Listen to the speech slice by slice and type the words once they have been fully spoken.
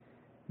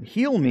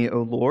Heal me,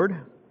 O Lord,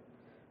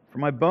 for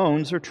my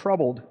bones are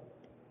troubled.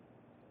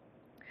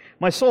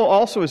 My soul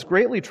also is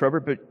greatly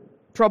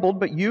troubled,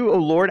 but you, O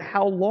Lord,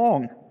 how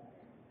long?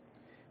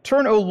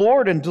 Turn, O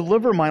Lord, and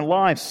deliver my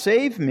life.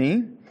 Save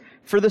me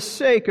for the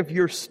sake of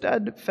your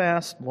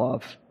steadfast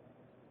love.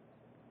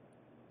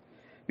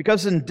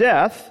 Because in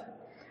death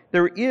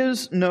there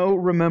is no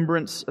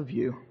remembrance of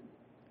you.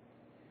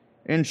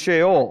 In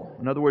Sheol,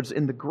 in other words,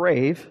 in the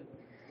grave,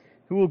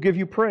 who will give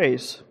you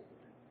praise?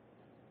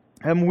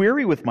 I am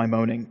weary with my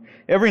moaning.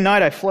 Every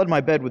night I flood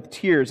my bed with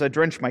tears. I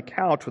drench my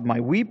couch with my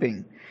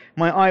weeping.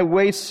 My eye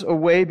wastes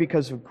away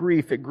because of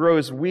grief. It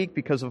grows weak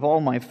because of all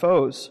my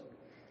foes.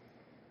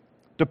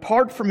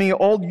 Depart from me,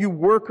 all you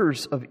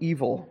workers of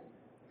evil.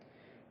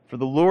 For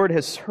the Lord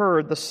has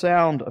heard the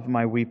sound of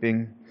my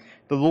weeping.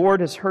 The Lord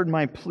has heard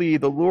my plea.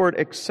 The Lord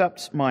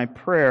accepts my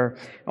prayer.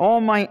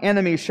 All my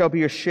enemies shall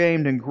be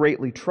ashamed and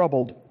greatly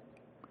troubled.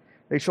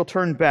 They shall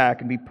turn back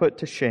and be put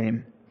to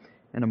shame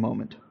in a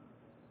moment.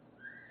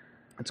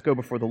 Let's go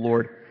before the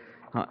Lord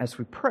as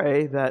we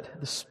pray that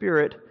the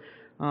Spirit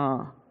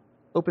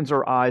opens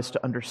our eyes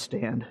to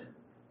understand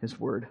His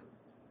Word.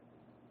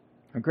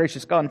 Our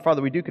gracious God and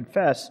Father, we do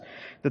confess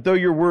that though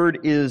your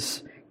Word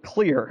is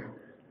clear,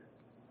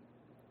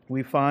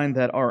 we find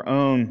that our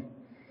own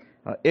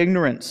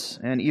ignorance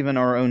and even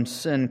our own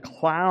sin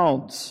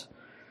clouds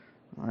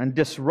and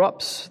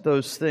disrupts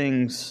those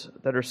things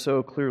that are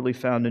so clearly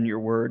found in your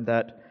Word,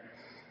 that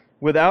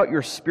without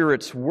your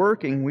Spirit's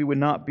working, we would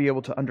not be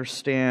able to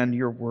understand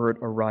your Word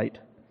aright.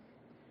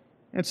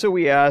 And so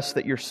we ask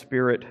that your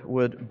Spirit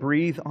would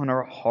breathe on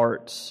our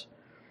hearts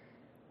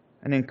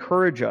and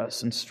encourage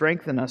us and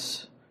strengthen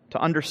us to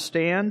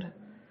understand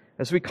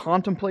as we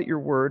contemplate your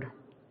Word,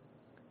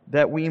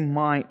 that we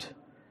might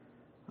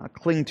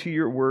cling to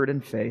your Word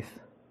in faith.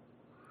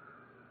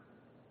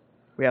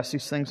 We ask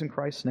these things in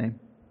Christ's name.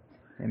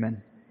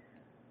 Amen.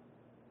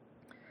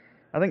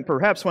 I think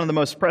perhaps one of the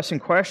most pressing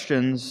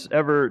questions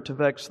ever to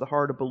vex the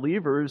heart of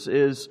believers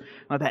is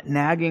that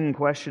nagging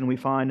question we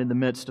find in the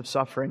midst of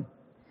suffering.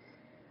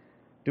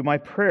 Do my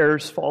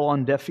prayers fall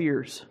on deaf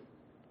ears?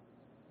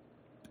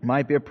 It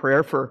might be a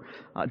prayer for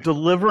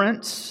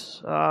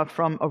deliverance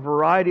from a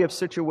variety of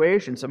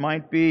situations. It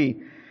might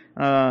be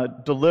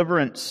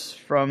deliverance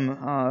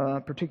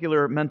from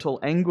particular mental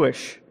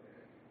anguish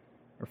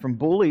or from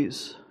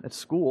bullies at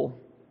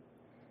school.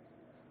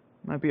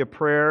 It might be a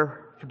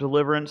prayer for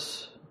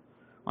deliverance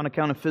on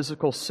account of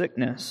physical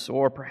sickness,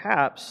 or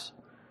perhaps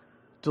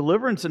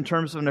deliverance in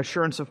terms of an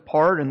assurance of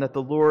pardon, that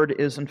the Lord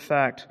is in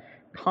fact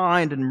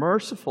kind and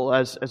merciful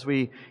as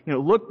we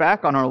look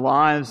back on our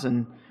lives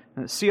and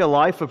see a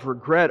life of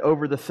regret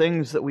over the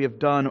things that we have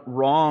done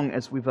wrong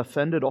as we've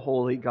offended a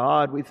holy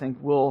God. We think,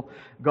 will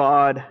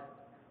God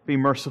be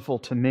merciful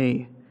to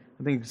me?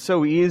 I think it's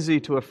so easy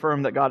to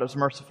affirm that God is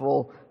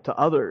merciful to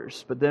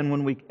others, but then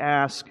when we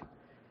ask,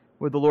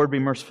 would the Lord be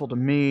merciful to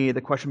me?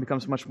 The question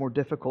becomes much more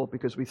difficult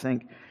because we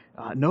think,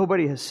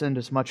 nobody has sinned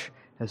as much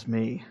as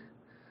me.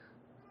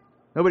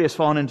 Nobody has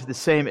fallen into the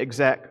same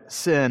exact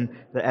sin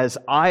as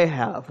I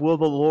have. Will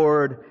the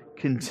Lord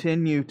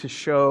continue to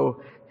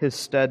show His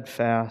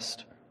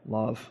steadfast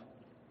love?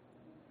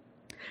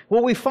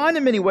 What we find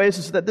in many ways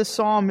is that this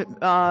psalm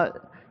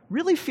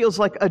really feels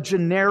like a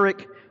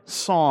generic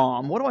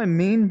psalm. What do I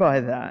mean by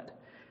that?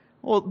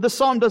 Well, the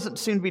psalm doesn't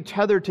seem to be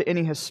tethered to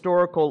any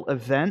historical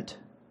event.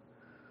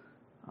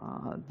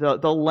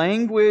 The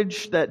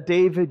language that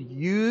David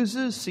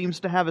uses seems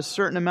to have a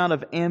certain amount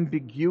of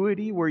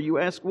ambiguity, where you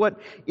ask, what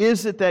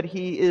is it that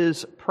he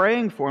is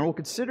praying for? And we'll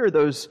consider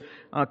those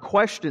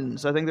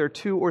questions. I think there are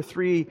 2 or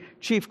 3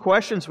 chief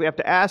questions we have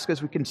to ask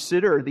as we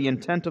consider the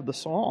intent of the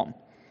psalm.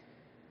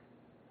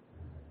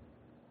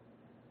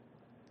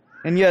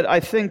 And yet I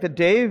think that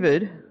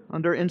David,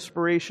 under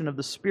inspiration of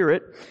the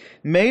Spirit,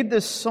 made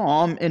this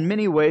psalm in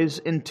many ways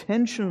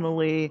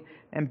intentionally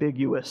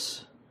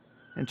ambiguous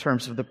in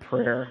terms of the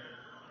prayer,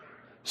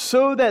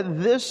 so that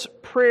this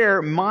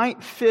prayer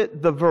might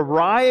fit the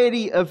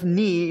variety of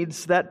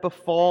needs that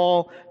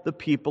befall the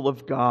people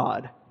of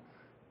God.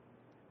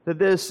 That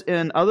this,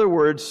 in other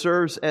words,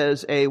 serves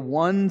as a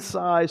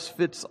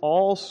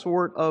one-size-fits-all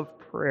sort of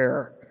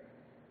prayer,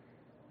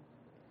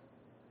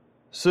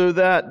 so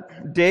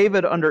that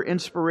David, under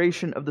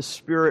inspiration of the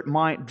Spirit,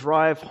 might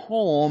drive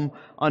home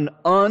an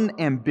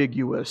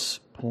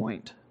unambiguous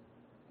point: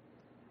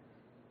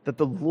 that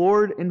the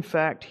Lord, in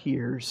fact,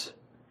 hears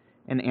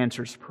and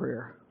answers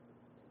prayer.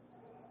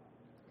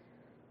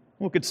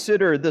 We'll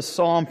consider this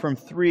psalm from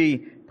 3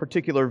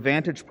 particular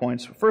vantage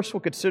points. First,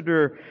 we'll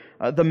consider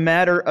the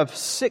matter of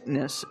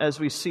sickness, as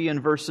we see in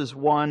verses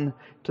 1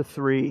 to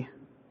 3.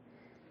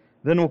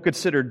 Then we'll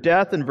consider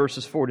death in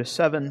verses 4 to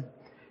 7.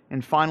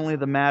 And finally,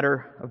 the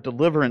matter of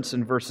deliverance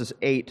in verses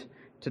 8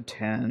 to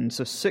 10.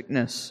 So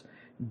sickness,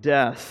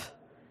 death,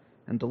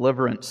 and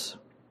deliverance.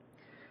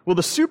 Well,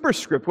 the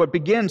superscript, what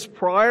begins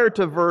prior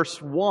to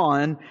verse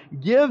 1,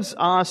 gives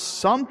us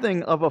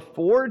something of a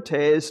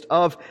foretaste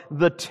of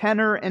the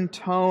tenor and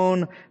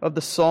tone of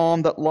the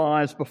psalm that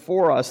lies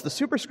before us. The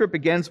superscript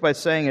begins by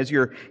saying, as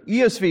your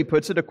ESV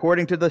puts it,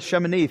 according to the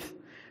Sheminith,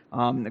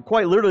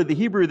 Quite literally, the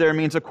Hebrew there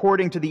means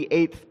according to the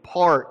eighth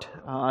part.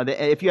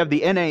 If you have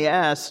the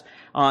NAS,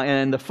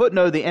 and the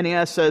footnote of the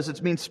NAS says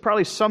it means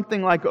probably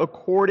something like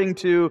according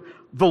to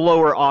the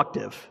lower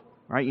octave.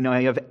 Right? You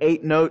have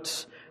 8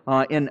 notes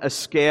in a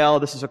scale.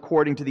 This is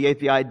according to the eighth.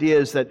 The idea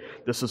is that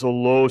this is a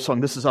low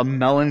song. This is a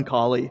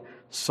melancholy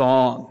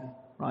song.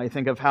 Right?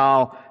 Think of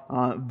how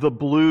the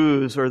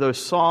blues, or those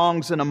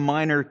songs in a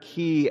minor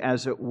key,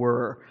 as it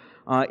were,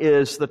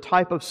 is the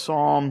type of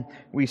psalm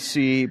we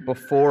see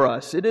before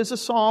us. It is a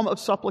psalm of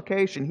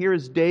supplication. Here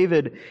is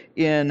David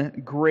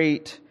in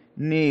great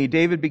need.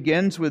 David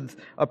begins with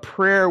a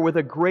prayer with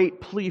a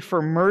great plea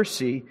for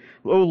mercy.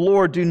 O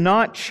Lord, do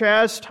not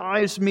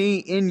chastise me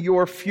in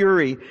your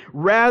fury.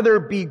 Rather,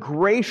 be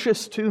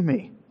gracious to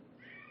me.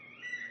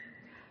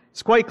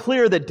 It's quite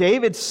clear that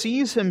David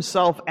sees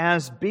himself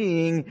as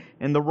being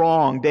in the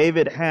wrong.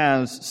 David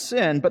has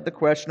sinned, but the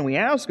question we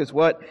ask is,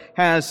 what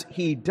has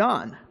he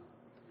done?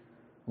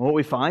 What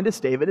we find is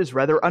David is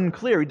rather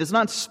unclear. He does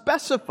not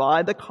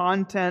specify the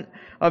content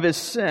of his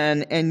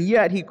sin, and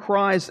yet he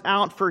cries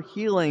out for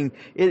healing.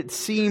 It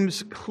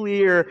seems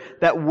clear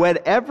that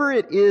whatever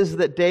it is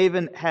that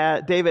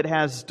David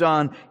has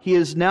done, he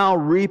is now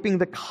reaping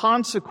the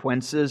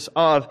consequences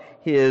of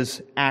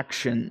his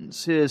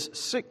actions. His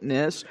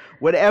sickness,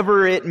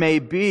 whatever it may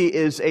be,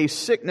 is a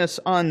sickness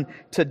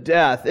unto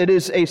death. It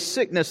is a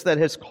sickness that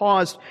has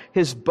caused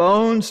his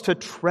bones to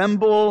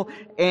tremble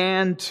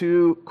and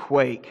to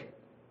quake.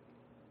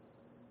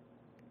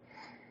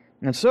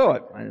 And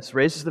so, this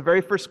raises the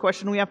very first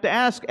question we have to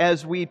ask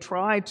as we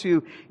try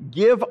to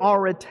give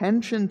our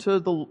attention to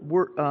the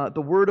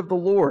word of the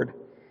Lord.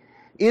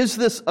 Is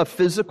this a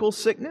physical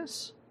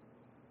sickness?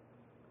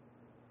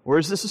 Or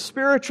is this a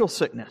spiritual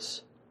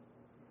sickness?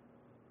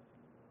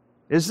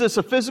 Is this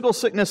a physical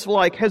sickness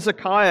like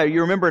Hezekiah?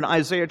 You remember in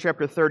Isaiah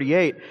chapter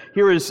 38,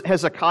 here is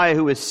Hezekiah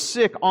who is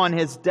sick on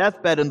his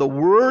deathbed, and the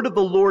word of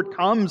the Lord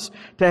comes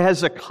to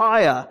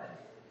Hezekiah.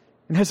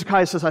 And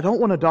Hezekiah says, I don't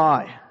want to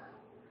die.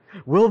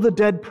 Will the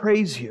dead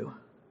praise you?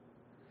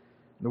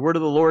 The word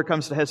of the Lord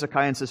comes to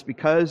Hezekiah and says,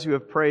 because you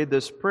have prayed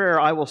this prayer,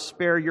 I will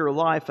spare your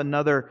life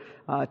another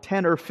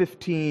 10 or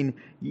 15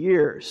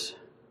 years.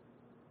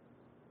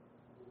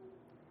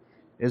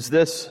 Is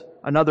this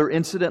another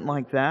incident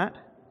like that?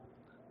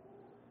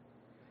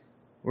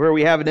 Where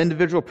we have an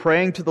individual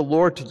praying to the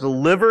Lord to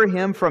deliver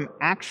him from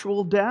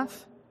actual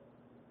death?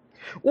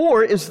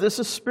 Or is this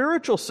a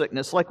spiritual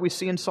sickness like we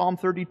see in Psalm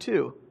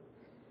 32?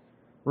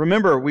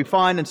 Remember, we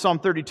find in Psalm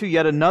 32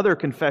 yet another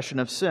confession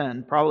of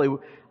sin, probably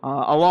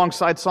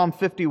alongside Psalm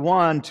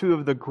 51, 2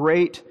 of the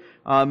great,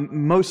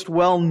 most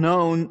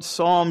well-known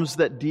psalms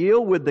that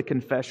deal with the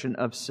confession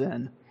of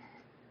sin.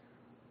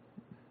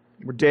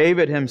 Where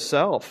David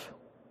himself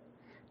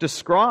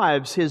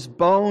describes his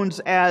bones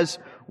as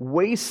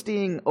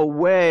wasting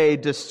away,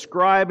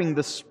 describing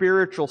the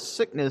spiritual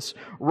sickness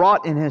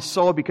wrought in his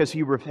soul because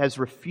he has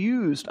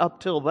refused up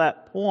till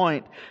that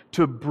point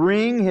to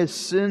bring his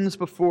sins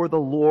before the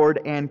Lord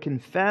and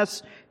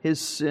confess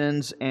his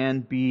sins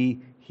and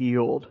be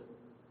healed.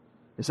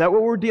 Is that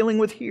what we're dealing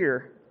with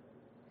here?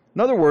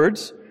 In other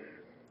words,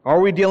 are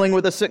we dealing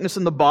with a sickness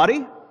in the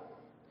body?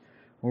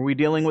 Or are we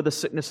dealing with a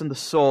sickness in the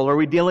soul? Are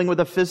we dealing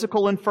with a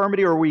physical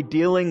infirmity? Or are we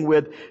dealing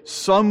with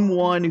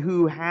someone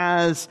who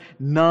has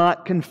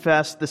not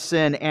confessed the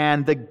sin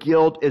and the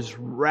guilt is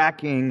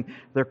racking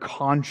their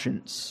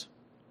conscience?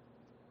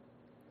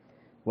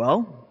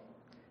 Well,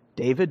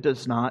 David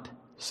does not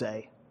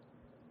say.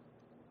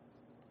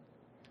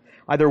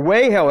 Either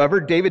way, however,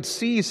 David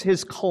sees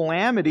his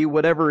calamity,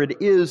 whatever it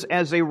is,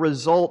 as a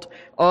result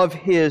of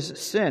his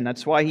sin.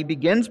 That's why he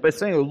begins by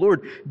saying, O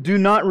Lord, do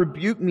not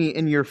rebuke me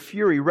in your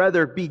fury.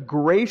 Rather, be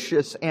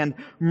gracious and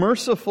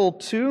merciful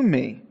to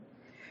me.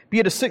 Be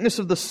it a sickness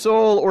of the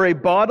soul or a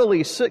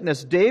bodily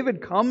sickness,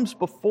 David comes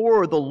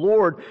before the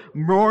Lord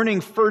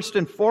mourning first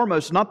and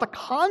foremost, not the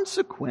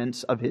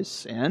consequence of his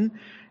sin,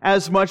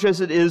 as much as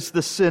it is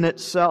the sin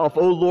itself.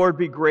 O Lord,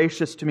 be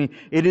gracious to me.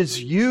 It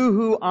is you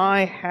who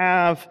I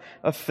have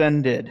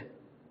offended.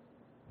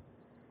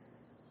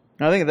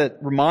 And I think that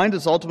reminds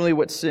us ultimately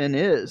what sin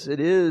is.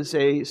 It is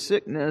a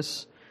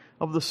sickness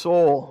of the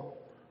soul.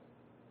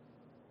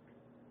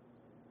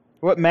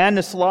 What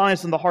madness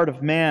lies in the heart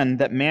of man,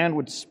 that man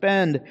would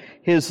spend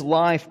his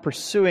life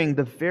pursuing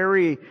the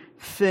very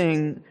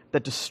thing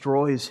that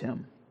destroys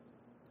him.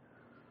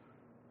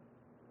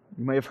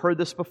 You may have heard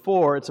this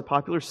before. It's a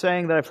popular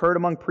saying that I've heard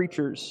among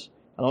preachers.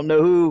 I don't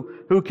know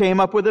who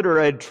came up with it or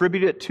I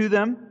attribute it to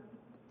them,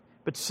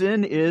 but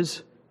sin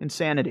is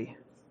insanity.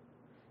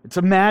 It's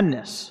a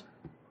madness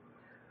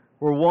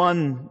where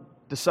one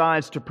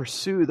decides to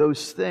pursue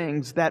those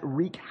things that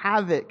wreak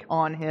havoc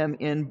on him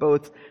in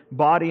both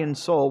body and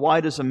soul.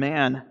 Why does a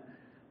man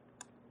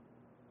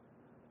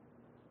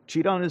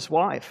cheat on his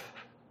wife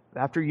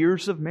after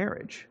years of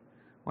marriage?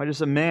 Why does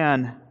a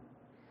man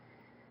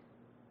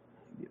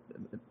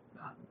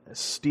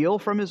steal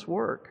from his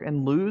work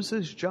and lose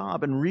his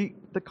job and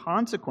reap the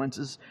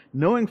consequences,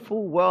 knowing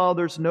full well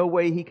there's no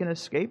way he can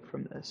escape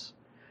from this?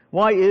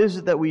 Why is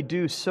it that we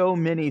do so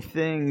many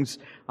things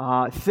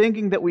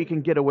thinking that we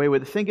can get away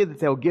with it, thinking that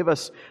they'll give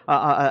us,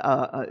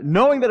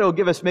 knowing that it'll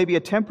give us maybe a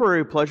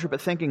temporary pleasure,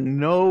 but thinking,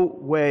 no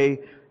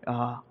way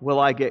will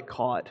I get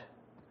caught?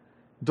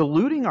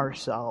 Deluding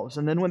ourselves,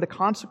 and then when the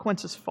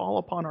consequences fall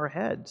upon our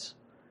heads,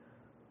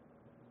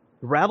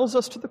 it rattles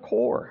us to the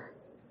core.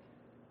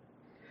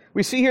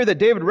 We see here that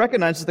David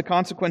recognizes the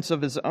consequence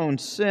of his own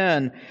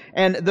sin,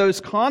 and those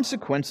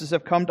consequences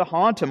have come to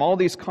haunt him. All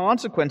these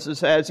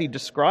consequences, as he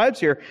describes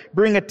here,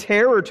 bring a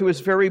terror to his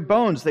very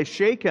bones. They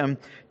shake him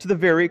to the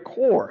very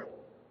core.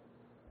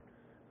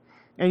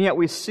 And yet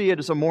we see it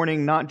as a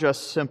mourning not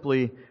just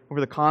simply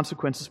over the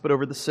consequences, but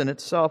over the sin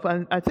itself.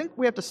 And I think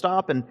we have to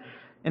stop and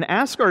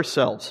ask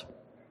ourselves,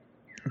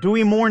 do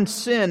we mourn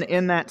sin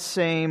in that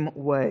same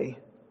way?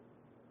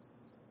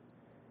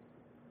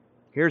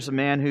 Here's a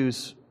man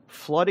who's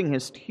flooding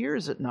his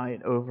tears at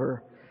night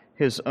over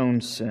his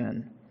own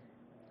sin.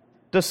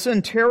 Does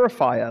sin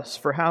terrify us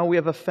for how we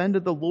have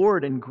offended the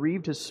Lord and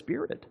grieved His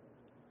Spirit?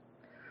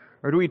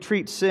 Or do we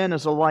treat sin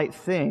as a light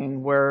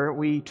thing, where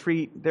we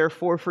treat,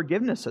 therefore,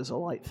 forgiveness as a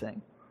light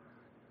thing?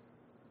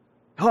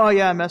 Oh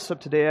yeah, I messed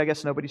up today. I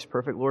guess nobody's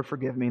perfect. Lord,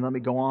 forgive me. Let me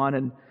go on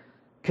and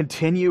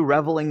continue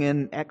reveling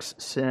in X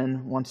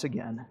sin once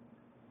again.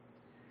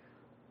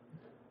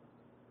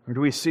 Or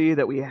do we see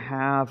that we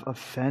have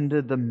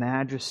offended the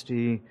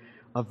majesty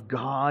of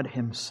God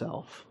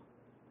Himself?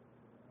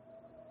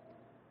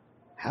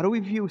 How do we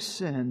view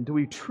sin? Do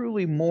we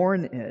truly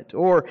mourn it?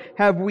 Or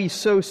have we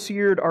so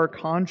seared our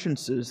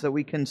consciences that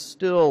we can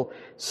still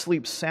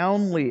sleep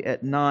soundly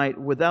at night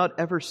without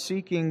ever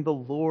seeking the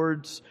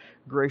Lord's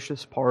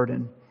gracious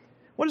pardon?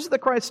 What is it that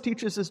Christ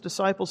teaches His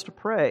disciples to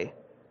pray?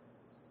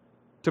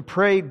 To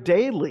pray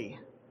daily,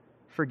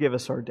 forgive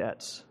us our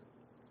debts.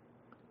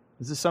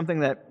 Is this something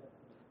that,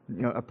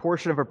 a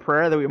portion of a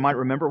prayer that we might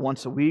remember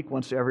once a week,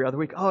 once every other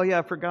week? Oh yeah,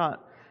 I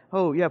forgot.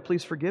 Oh yeah,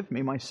 please forgive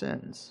me my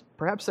sins.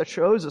 Perhaps that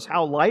shows us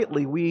how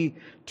lightly we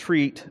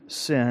treat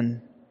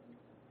sin.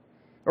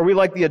 Or we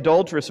like the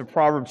adulteress of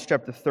Proverbs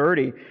chapter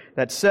 30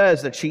 that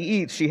says that she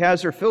eats, she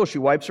has her fill, she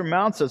wipes her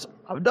mouth, says,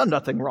 I've done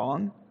nothing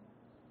wrong.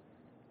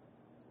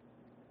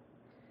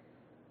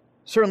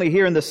 Certainly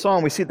here in this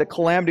psalm, we see that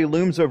calamity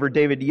looms over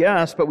David,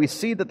 yes, but we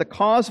see that the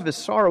cause of his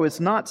sorrow is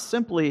not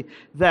simply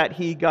that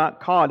he got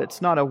caught.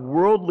 It's not a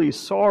worldly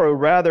sorrow.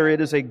 Rather, it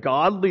is a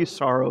godly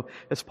sorrow,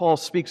 as Paul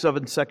speaks of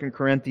in 2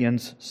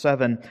 Corinthians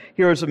 7.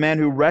 Here is a man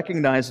who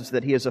recognizes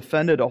that he has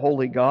offended a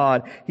holy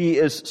God. He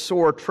is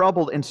sore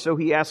troubled, and so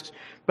he asks,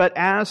 but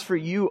as for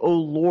you, O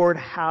Lord,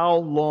 how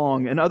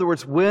long? In other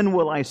words, when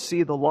will I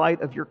see the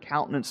light of your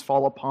countenance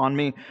fall upon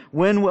me?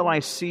 When will I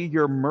see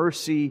your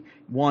mercy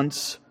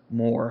once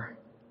more?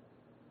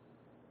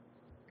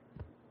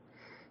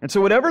 And so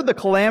whatever the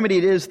calamity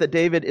it is that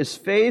David is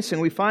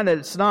facing, we find that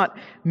it's not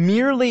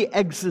merely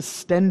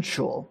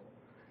existential.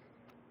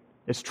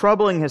 It's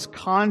troubling his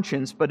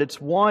conscience, but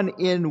it's one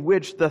in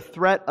which the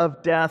threat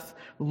of death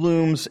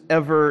looms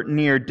ever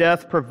near.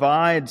 Death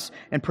provides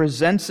and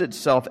presents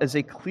itself as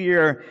a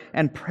clear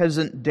and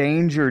present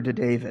danger to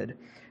David.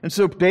 And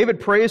so David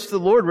prays to the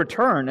Lord,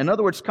 return. In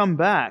other words, come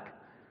back.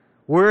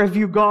 Where have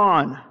you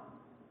gone?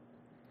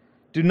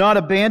 Do not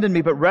abandon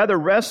me, but rather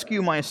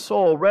rescue my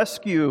soul,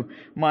 rescue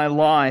my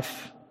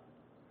life.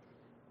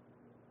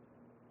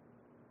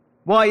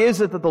 Why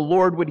is it that the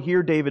Lord would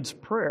hear David's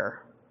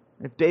prayer?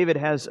 If David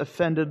has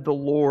offended the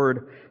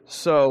Lord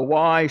so,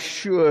 why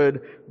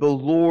should the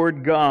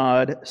Lord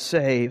God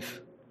save?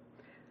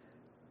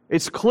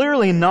 It's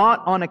clearly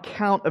not on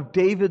account of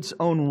David's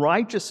own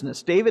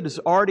righteousness. David has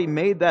already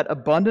made that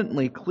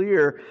abundantly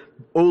clear.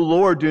 O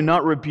Lord, do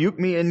not rebuke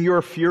me in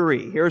your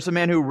fury. Here's a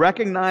man who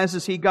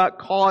recognizes he got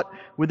caught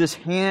with his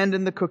hand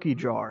in the cookie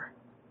jar.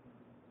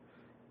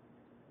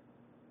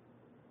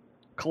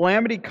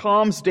 Calamity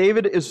comes.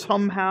 David is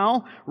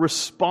somehow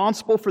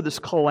responsible for this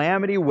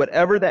calamity,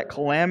 whatever that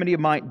calamity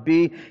might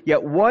be.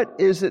 Yet what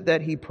is it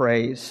that he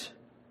prays?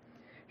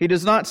 He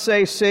does not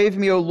say, save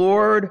me, O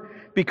Lord,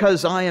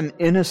 because I am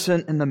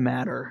innocent in the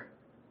matter.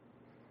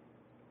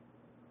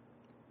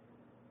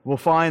 We'll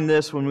find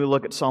this when we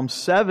look at Psalm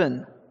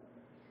 7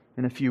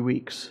 in a few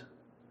weeks.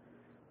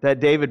 That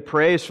David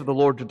prays for the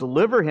Lord to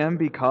deliver him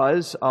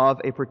because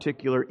of a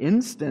particular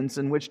instance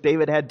in which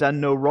David had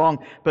done no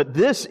wrong. But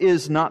this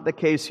is not the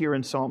case here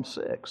in Psalm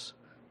 6.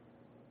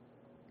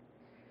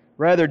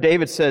 Rather,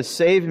 David says,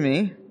 save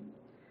me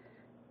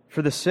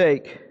for the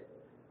sake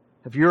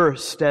of your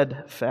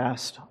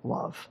steadfast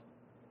love.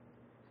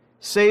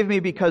 Save me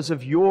because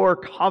of your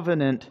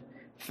covenant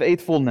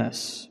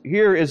faithfulness.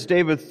 Here is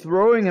David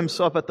throwing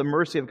himself at the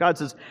mercy of God.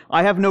 Says,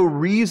 I have no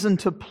reason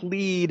to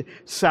plead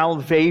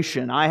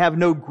salvation. I have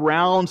no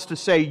grounds to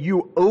say,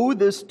 you owe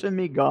this to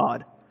me,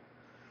 God.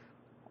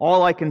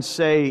 All I can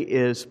say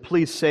is,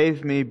 please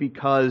save me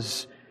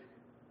because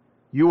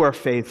you are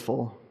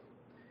faithful,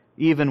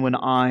 even when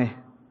I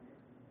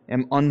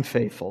am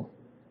unfaithful.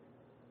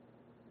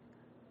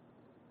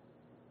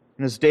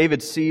 And as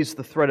David sees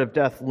the threat of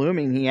death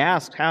looming, he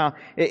asks,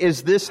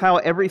 is this how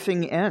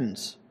everything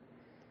ends?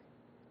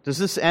 Does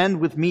this end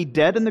with me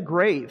dead in the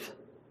grave?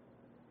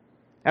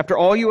 After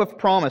all you have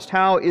promised,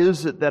 how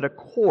is it that a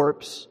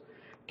corpse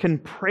can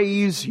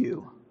praise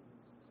you?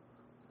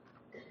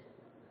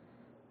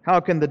 How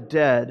can the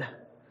dead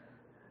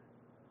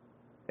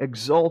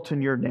exult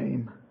in your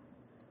name?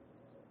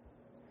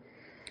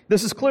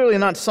 This is clearly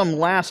not some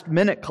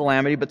last-minute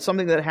calamity, but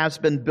something that has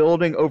been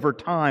building over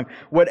time.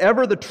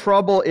 Whatever the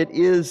trouble it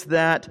is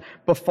that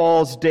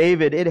befalls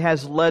David, it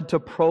has led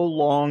to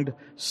prolonged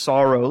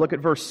sorrow. Look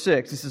at verse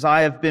 6. He says,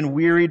 I have been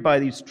wearied by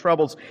these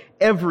troubles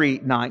every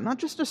night. Not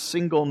just a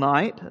single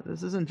night.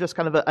 This isn't just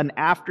kind of an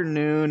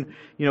afternoon,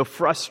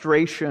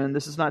 frustration.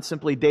 This is not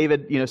simply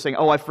David, saying,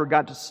 I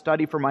forgot to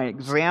study for my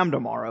exam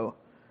tomorrow.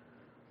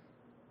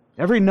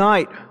 Every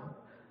night,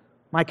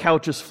 my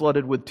couch is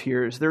flooded with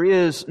tears. There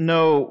is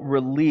no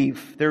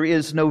relief. There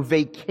is no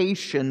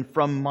vacation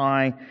from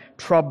my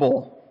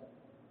trouble.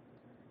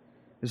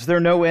 Is there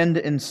no end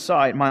in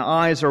sight? My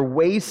eyes are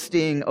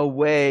wasting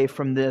away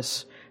from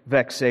this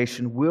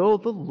vexation. Will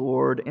the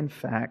Lord, in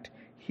fact,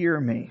 hear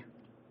me?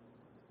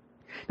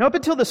 Now, up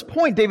until this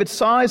point, David's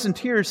sighs and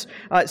tears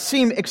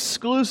seem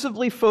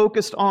exclusively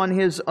focused on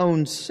his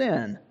own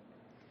sin.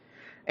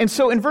 And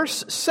so in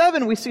verse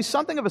 7, we see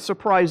something of a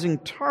surprising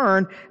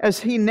turn as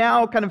he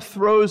now kind of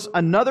throws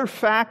another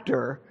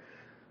factor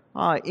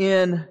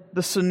in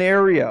the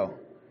scenario,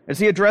 as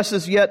he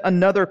addresses yet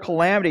another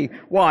calamity.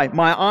 Why?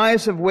 My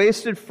eyes have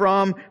wasted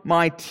from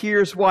my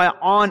tears. Why?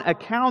 On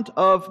account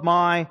of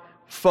my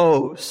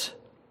foes.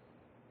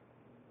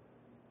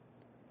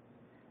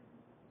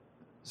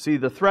 See,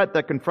 the threat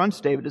that confronts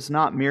David is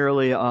not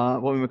merely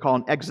what we would call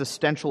an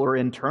existential or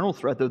internal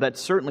threat, though that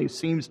certainly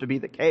seems to be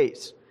the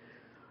case.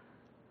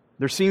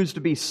 There seems to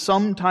be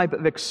some type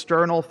of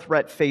external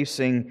threat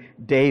facing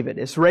David.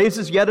 This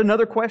raises yet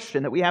another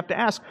question that we have to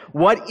ask.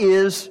 What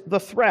is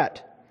the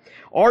threat?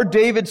 Are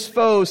David's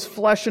foes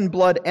flesh and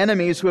blood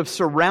enemies who have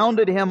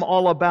surrounded him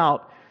all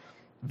about?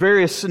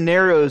 Various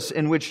scenarios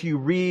in which you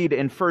read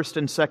in 1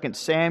 and 2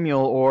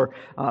 Samuel or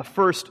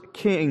 1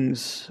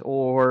 Kings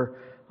or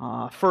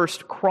 1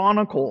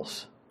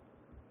 Chronicles,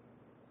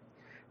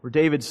 where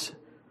David's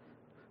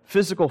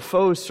physical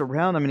foes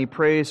surround him and he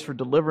prays for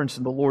deliverance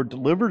and the Lord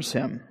delivers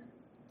him.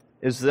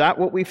 Is that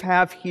what we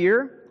have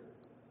here?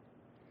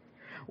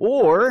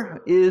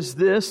 Or is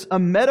this a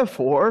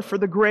metaphor for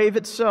the grave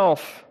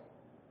itself?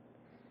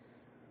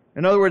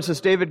 In other words,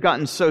 has David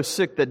gotten so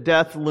sick that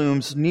death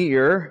looms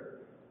near?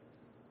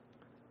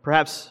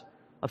 Perhaps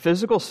a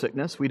physical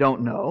sickness, we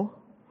don't know.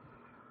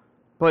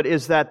 But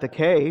is that the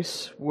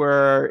case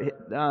where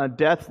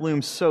death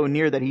looms so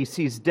near that he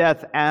sees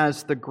death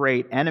as the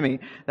great enemy?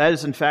 That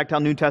is, in fact, how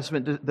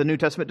the New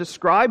Testament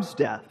describes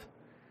death.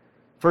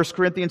 1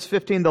 Corinthians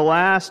 15, the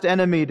last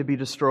enemy to be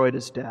destroyed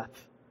is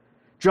death.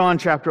 John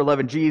chapter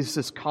 11,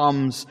 Jesus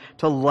comes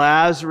to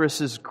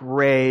Lazarus'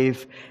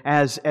 grave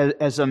as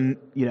it's like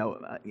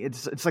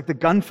the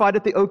gunfight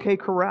at the OK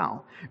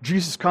Corral.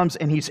 Jesus comes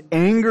and he's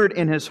angered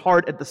in his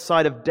heart at the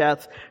sight of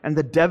death and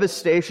the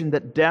devastation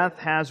that death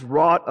has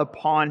wrought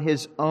upon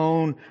his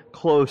own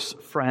close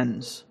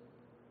friends.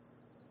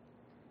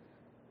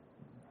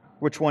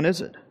 Which one is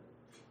it?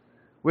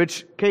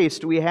 Which case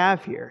do we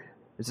have here?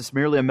 Is this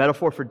merely a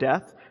metaphor for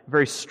death?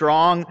 Very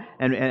strong,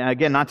 and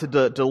again, not to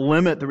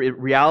limit the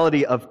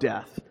reality of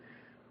death.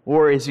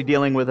 Or is he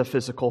dealing with a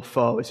physical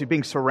foe? Is he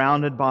being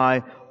surrounded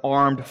by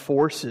armed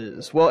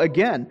forces? Well,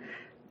 again,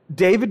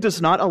 David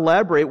does not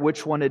elaborate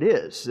which one it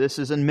is. This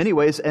is in many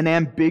ways an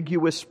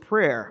ambiguous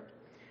prayer.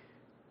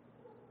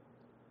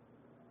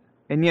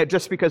 And yet,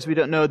 just because we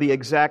don't know the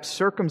exact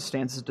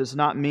circumstances does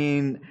not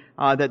mean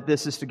that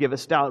this is to give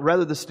us doubt.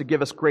 Rather, this is to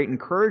give us great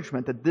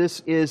encouragement that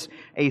this is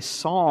a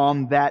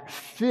psalm that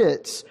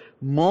fits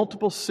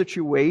multiple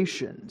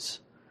situations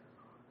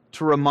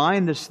to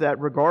remind us that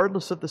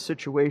regardless of the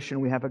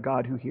situation, we have a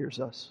God who hears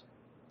us,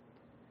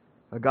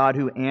 a God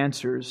who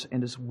answers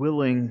and is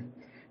willing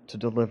to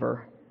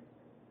deliver.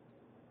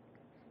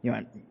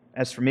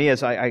 As for me,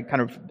 as I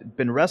kind of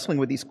been wrestling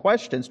with these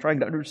questions,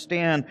 trying to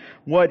understand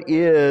what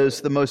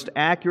is the most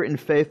accurate and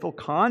faithful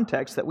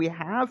context that we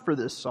have for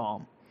this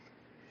psalm,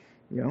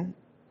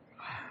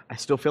 I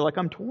still feel like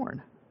I'm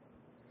torn.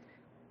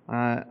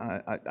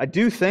 I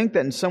do think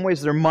that in some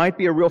ways there might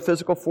be a real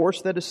physical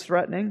force that is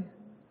threatening,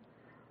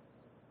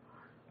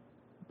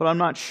 but I'm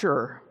not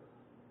sure.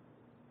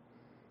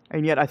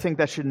 And yet I think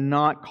that should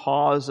not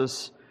cause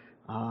us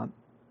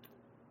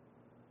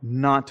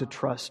not to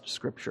trust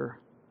Scripture.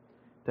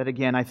 That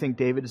again, I think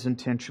David is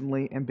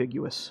intentionally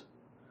ambiguous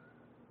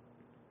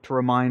to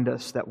remind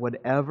us that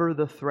whatever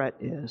the threat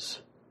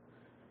is,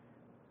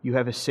 you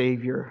have a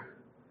Savior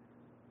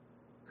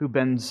who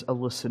bends a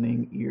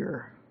listening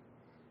ear,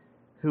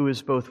 who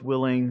is both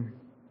willing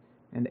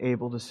and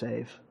able to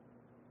save.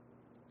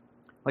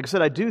 Like I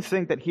said, I do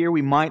think that here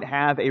we might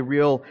have a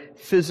real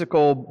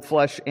physical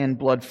flesh and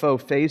blood foe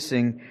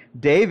facing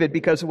David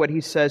because of what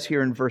he says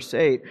here in verse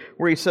 8,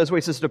 where he says,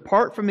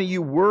 "Depart from me,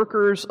 you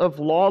workers of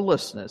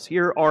lawlessness."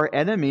 Here are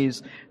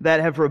enemies that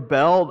have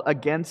rebelled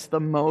against the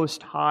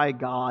Most High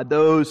God,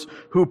 those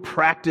who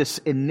practice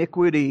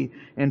iniquity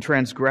and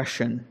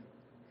transgression.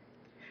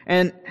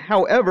 And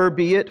however,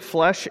 be it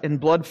flesh and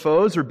blood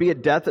foes, or be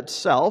it death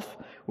itself,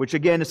 which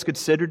again is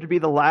considered to be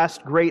the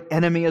last great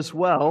enemy as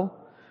well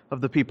of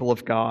the people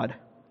of God.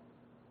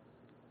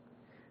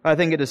 I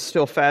think it is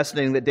still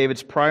fascinating that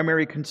David's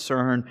primary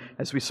concern,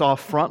 as we saw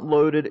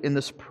front-loaded in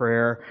this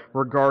prayer,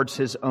 regards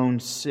his own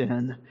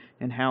sin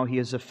and how he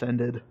has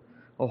offended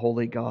a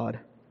holy God.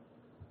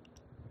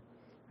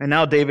 And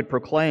now David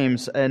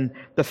proclaims, in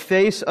the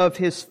face of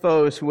his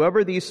foes,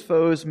 whoever these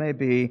foes may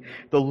be,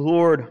 the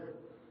Lord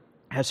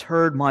has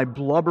heard my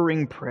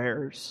blubbering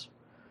prayers.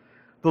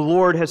 The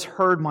Lord has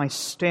heard my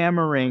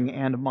stammering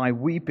and my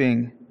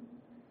weeping.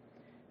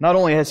 Not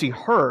only has He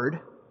heard,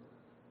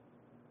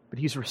 but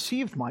He's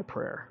received my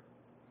prayer.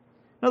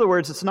 In other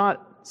words, it's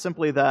not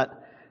simply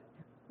that,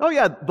 oh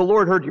yeah, the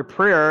Lord heard your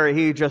prayer,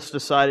 He just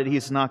decided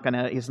He's not going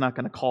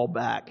to call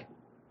back.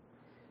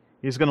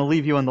 He's going to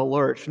leave you in the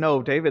lurch.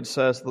 No, David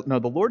says, no,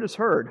 the Lord has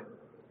heard,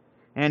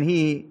 and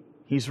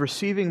He's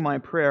receiving my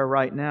prayer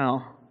right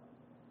now.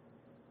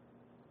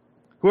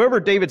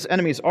 Whoever David's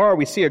enemies are,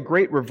 we see a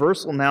great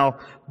reversal now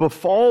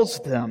befalls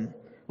them.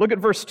 Look at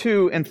verse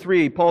 2 and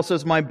 3. Paul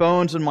says, my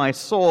bones and my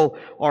soul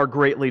are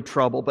greatly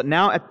troubled. But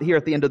now here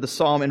at the end of the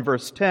psalm in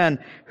verse 10,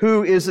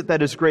 who is it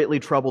that is greatly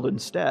troubled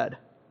instead?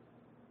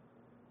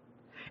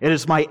 It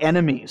is my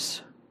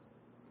enemies.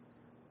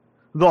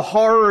 The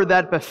horror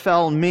that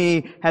befell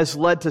me has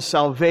led to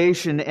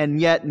salvation,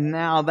 and yet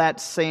now that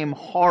same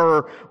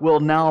horror will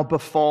now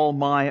befall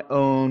my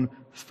own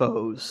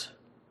foes.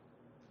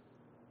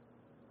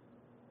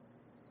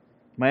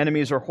 My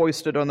enemies are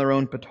hoisted on their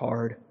own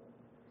petard.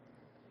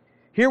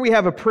 Here we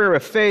have a prayer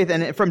of faith,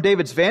 and from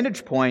David's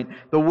vantage point,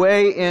 the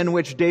way in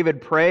which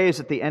David prays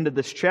at the end of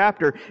this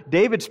chapter,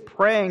 David's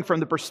praying from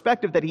the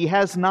perspective that he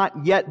has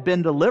not yet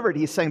been delivered.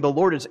 He's saying, the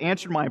Lord has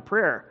answered my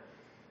prayer.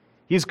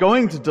 He's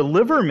going to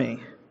deliver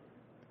me.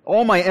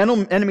 All my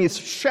enemies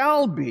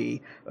shall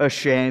be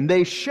ashamed.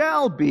 They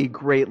shall be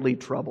greatly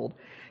troubled.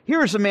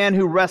 Here's a man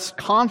who rests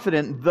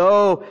confident,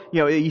 though,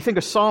 you think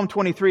of Psalm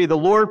 23, the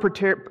Lord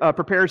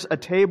prepares a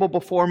table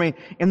before me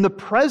in the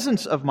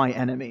presence of my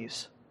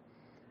enemies.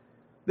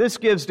 This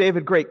gives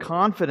David great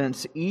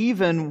confidence,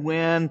 even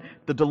when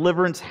the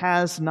deliverance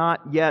has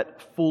not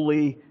yet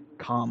fully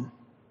come.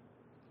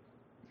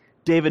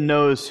 David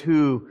knows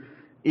who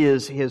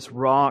is his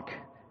rock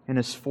and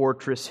his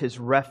fortress, his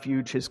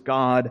refuge, his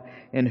God,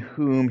 in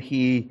whom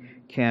he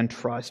can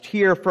trust.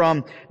 Here,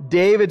 from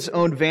David's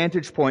own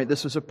vantage point,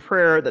 this was a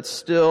prayer that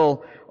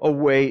still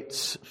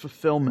awaits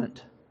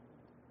fulfillment.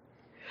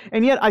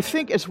 And yet, I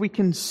think as we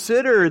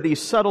consider these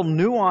subtle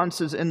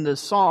nuances in this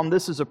psalm,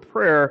 this is a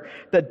prayer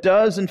that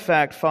does, in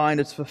fact,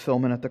 find its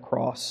fulfillment at the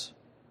cross.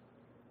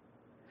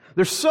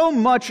 There's so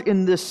much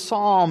in this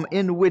psalm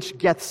in which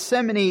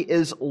Gethsemane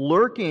is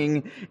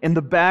lurking in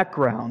the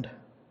background,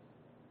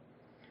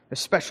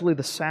 especially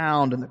the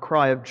sound and the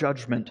cry of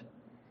judgment.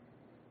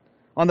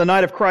 On the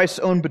night of Christ's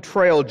own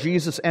betrayal,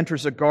 Jesus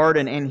enters a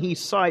garden and He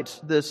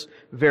cites this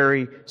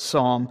very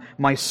psalm.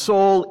 My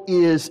soul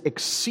is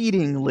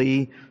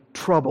exceedingly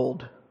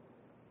troubled.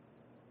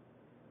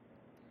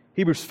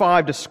 Hebrews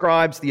 5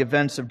 describes the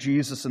events of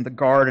Jesus in the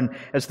garden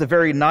as the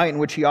very night in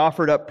which He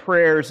offered up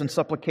prayers and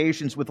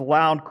supplications with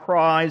loud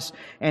cries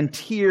and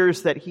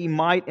tears that He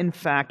might in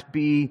fact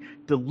be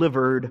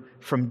delivered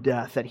from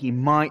death, that He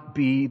might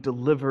be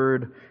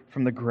delivered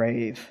from the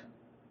grave.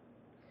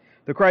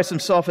 Though Christ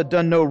Himself had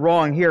done no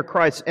wrong, here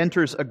Christ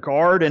enters a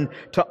garden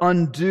to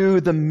undo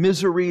the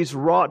miseries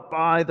wrought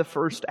by the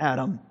first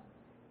Adam,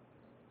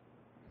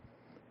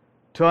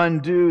 to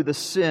undo the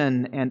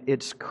sin and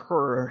its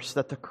curse,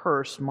 that the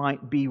curse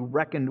might be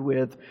reckoned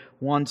with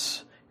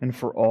once and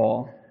for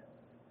all.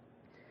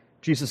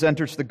 Jesus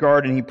enters the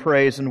garden, He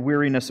prays, and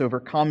weariness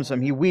overcomes Him.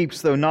 He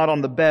weeps, though not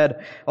on the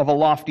bed of a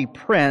lofty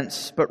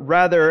prince, but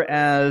rather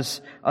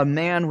as a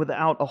man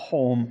without a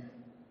home.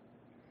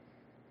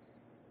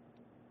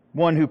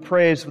 One who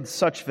prays with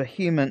such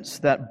vehemence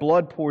that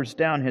blood pours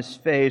down His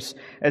face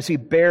as He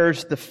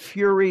bears the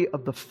fury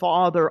of the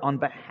Father on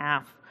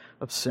behalf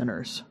of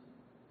sinners.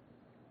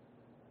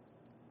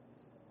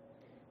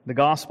 The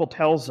Gospel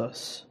tells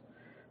us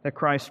that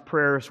Christ's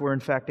prayers were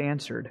in fact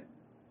answered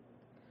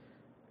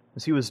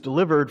as He was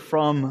delivered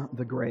from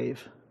the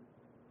grave.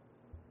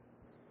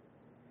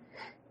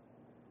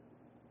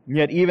 And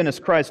yet, even as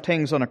Christ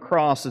hangs on a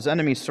cross, His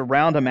enemies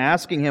surround Him,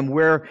 asking Him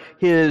where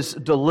His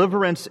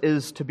deliverance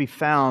is to be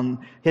found.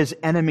 His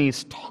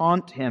enemies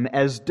taunt Him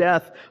as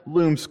death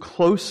looms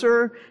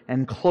closer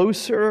and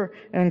closer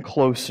and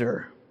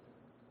closer.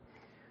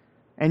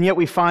 And yet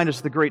we find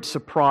as the great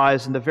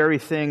surprise, and the very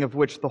thing of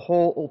which the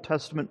whole Old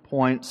Testament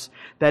points,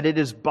 that it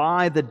is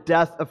by the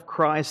death of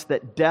Christ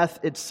that death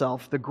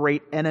itself, the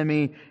great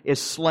enemy, is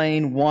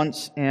slain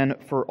once and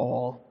for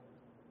all.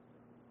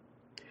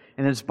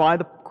 And it's by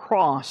the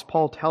cross,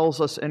 Paul tells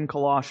us in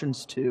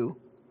Colossians 2,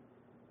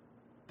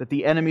 that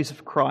the enemies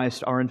of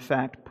Christ are in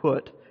fact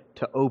put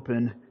to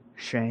open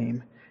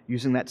shame,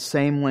 using that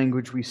same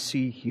language we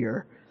see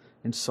here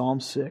in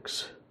Psalm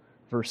 6,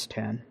 verse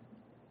 10.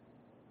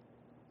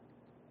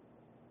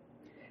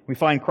 We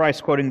find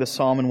Christ quoting this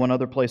psalm in one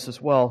other place as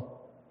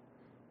well.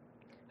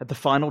 at the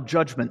final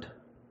judgment.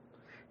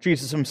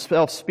 Jesus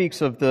himself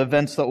speaks of the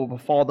events that will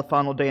befall the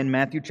final day in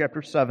Matthew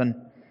chapter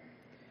 7,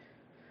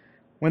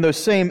 when those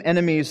same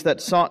enemies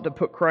that sought to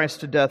put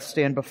Christ to death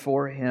stand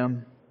before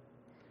him,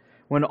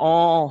 when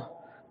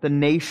all the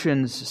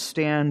nations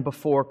stand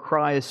before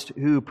Christ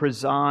who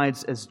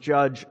presides as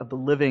judge of the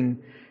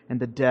living and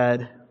the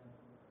dead.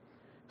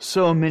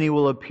 So many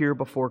will appear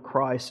before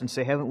Christ and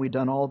say, haven't we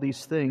done all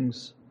these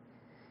things?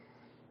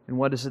 And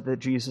what is it that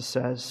Jesus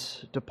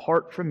says?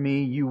 Depart from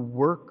me, you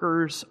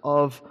workers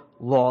of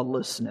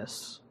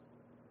lawlessness.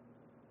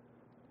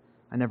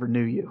 I never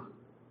knew you.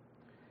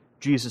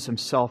 Jesus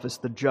himself, as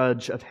the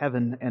judge of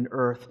heaven and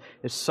earth,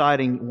 is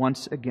citing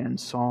once again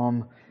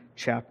Psalm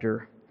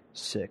chapter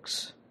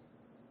 6.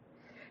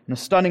 In a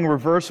stunning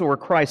reversal where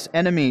Christ's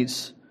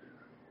enemies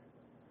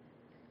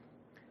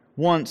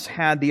once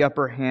had the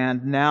upper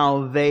hand,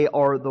 now they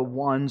are the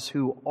ones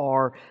who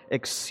are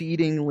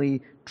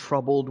exceedingly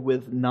troubled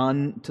with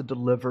none to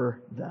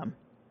deliver them.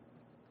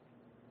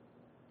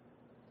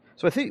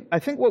 So I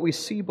think what we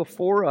see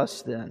before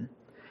us then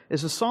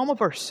is a psalm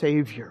of our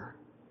Savior.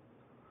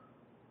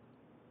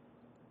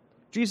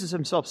 Jesus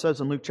himself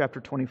says in Luke chapter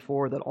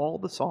 24 that all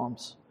the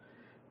psalms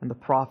and the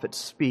prophets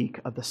speak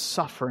of the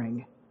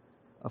suffering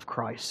of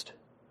Christ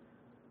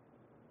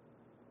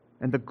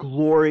and the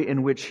glory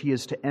in which he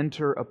is to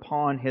enter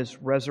upon his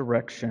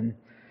resurrection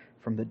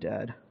from the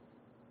dead.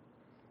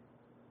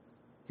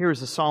 Here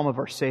is the psalm of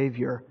our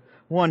Savior,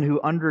 one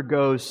who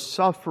undergoes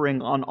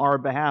suffering on our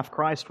behalf.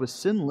 Christ was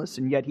sinless,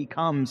 and yet he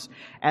comes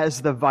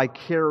as the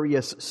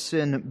vicarious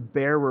sin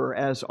bearer,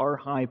 as our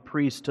high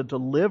priest, to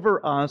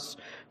deliver us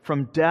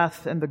from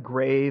death and the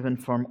grave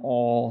and from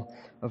all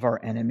of our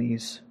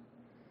enemies.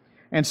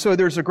 And so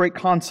there's a great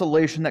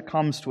consolation that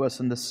comes to us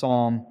in this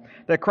psalm,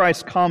 that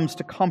Christ comes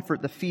to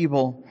comfort the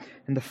feeble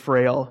and the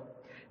frail.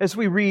 As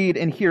we read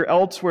and hear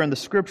elsewhere in the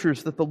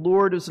Scriptures that the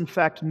Lord is in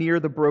fact near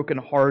the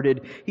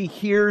brokenhearted, he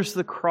hears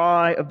the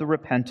cry of the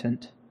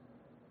repentant.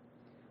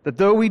 That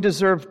though we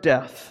deserve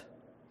death,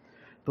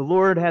 the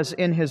Lord has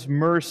in his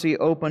mercy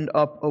opened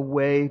up a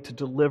way to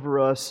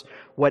deliver us,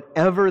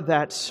 whatever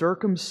that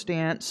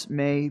circumstance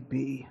may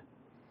be.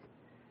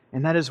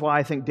 And that is why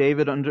I think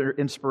David, under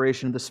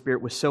inspiration of the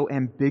Spirit, was so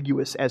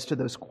ambiguous as to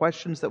those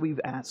questions that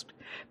we've asked,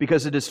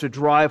 because it is to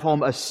drive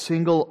home a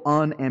single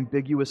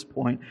unambiguous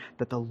point,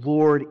 that the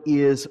Lord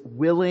is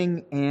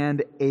willing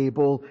and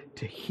able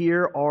to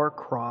hear our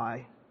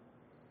cry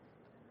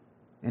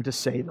and to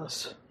save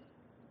us.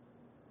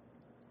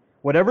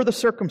 Whatever the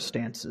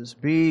circumstances,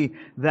 be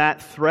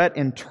that threat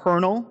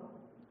internal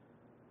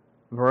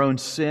of our own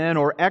sin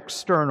or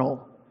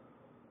external,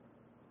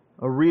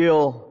 a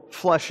real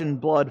flesh and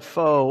blood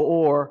foe,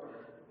 or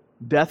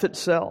death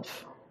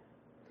itself,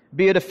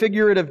 be it a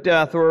figurative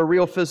death or a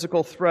real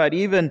physical threat,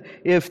 even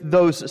if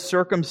those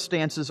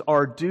circumstances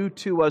are due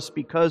to us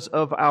because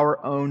of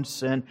our own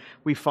sin,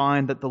 we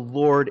find that the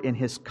Lord, in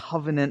his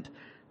covenant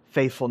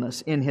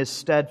faithfulness, in his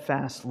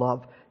steadfast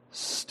love,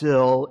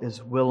 still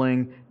is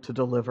willing to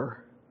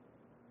deliver.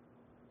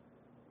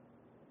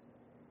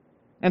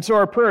 And so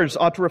our prayers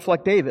ought to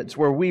reflect David's,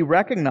 where we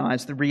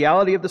recognize the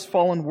reality of this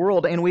fallen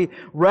world and we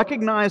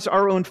recognize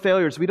our own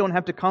failures. We don't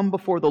have to come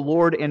before the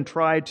Lord and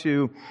try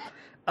to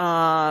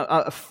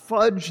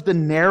fudge the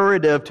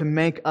narrative to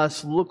make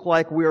us look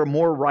like we are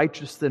more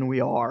righteous than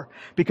we are,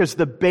 because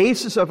the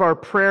basis of our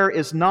prayer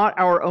is not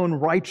our own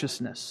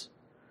righteousness.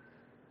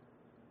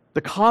 The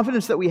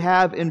confidence that we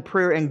have in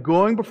prayer and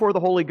going before the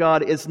Holy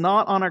God is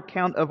not on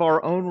account of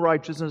our own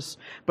righteousness,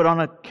 but on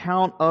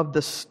account of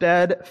the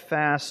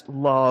steadfast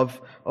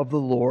love of the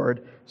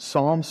Lord.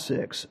 Psalm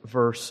 6,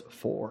 verse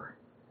 4.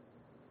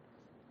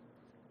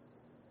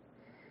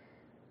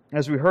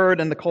 As we heard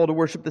in the call to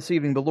worship this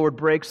evening, the Lord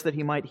breaks that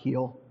he might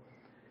heal.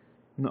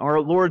 In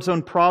our Lord's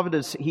own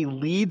providence, he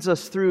leads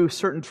us through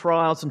certain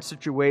trials and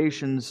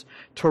situations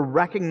to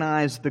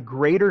recognize the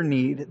greater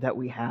need that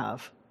we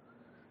have.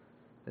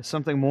 It's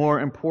something more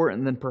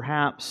important than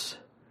perhaps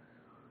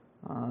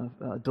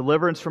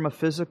deliverance from a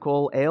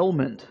physical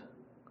ailment,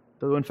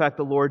 though in fact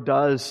the Lord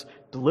does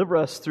deliver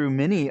us through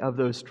many of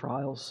those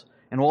trials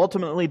and will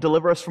ultimately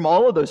deliver us from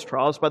all of those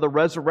trials by the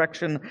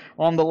resurrection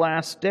on the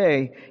last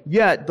day.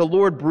 Yet the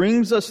Lord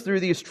brings us through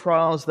these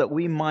trials that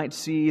we might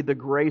see the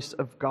grace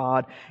of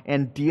God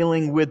and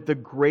dealing with the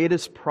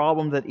greatest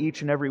problem that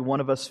each and every one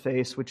of us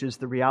face, which is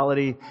the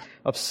reality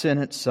of sin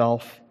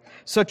itself.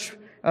 Such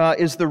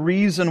is the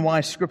reason why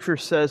Scripture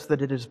says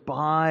that it is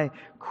by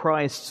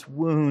Christ's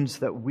wounds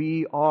that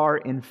we are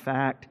in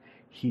fact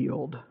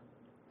healed.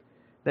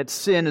 That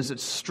sin, as it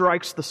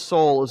strikes the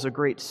soul, is a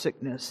great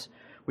sickness.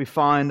 We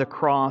find the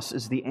cross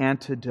is the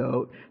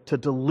antidote to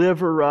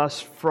deliver us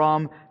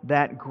from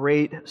that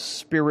great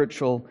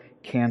spiritual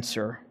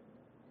cancer.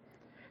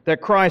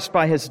 That Christ,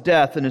 by his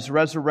death and his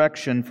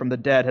resurrection from the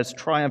dead, has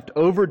triumphed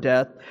over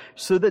death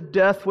so that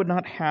death would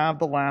not have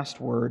the last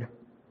word.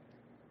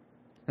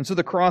 And so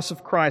the cross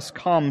of Christ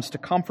comes to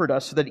comfort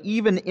us so that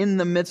even in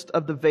the midst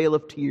of the vale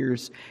of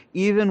tears,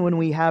 even when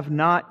we have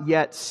not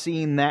yet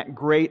seen that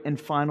great and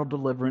final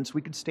deliverance,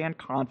 we can stand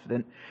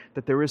confident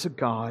that there is a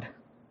God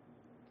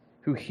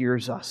who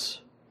hears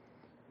us,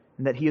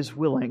 and that He is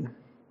willing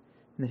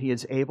and that He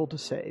is able to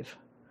save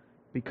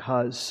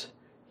because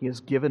He has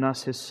given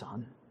us His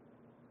Son.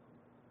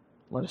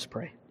 Let us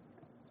pray.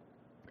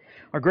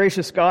 Our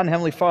gracious God and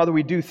Heavenly Father,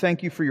 we do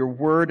thank You for Your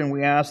Word, and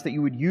we ask that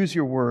You would use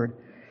Your Word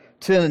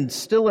to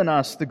instill in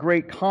us the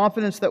great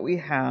confidence that we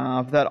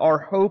have that our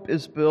hope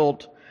is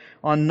built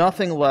on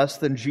nothing less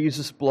than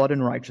Jesus' blood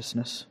and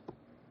righteousness.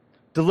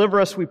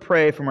 Deliver us, we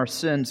pray, from our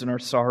sins and our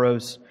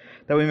sorrows,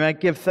 that we might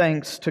give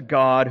thanks to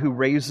God who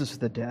raises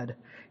the dead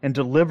and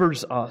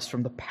delivers us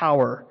from the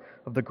power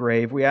of the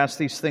grave. We ask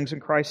these things in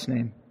Christ's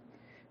name.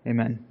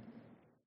 Amen.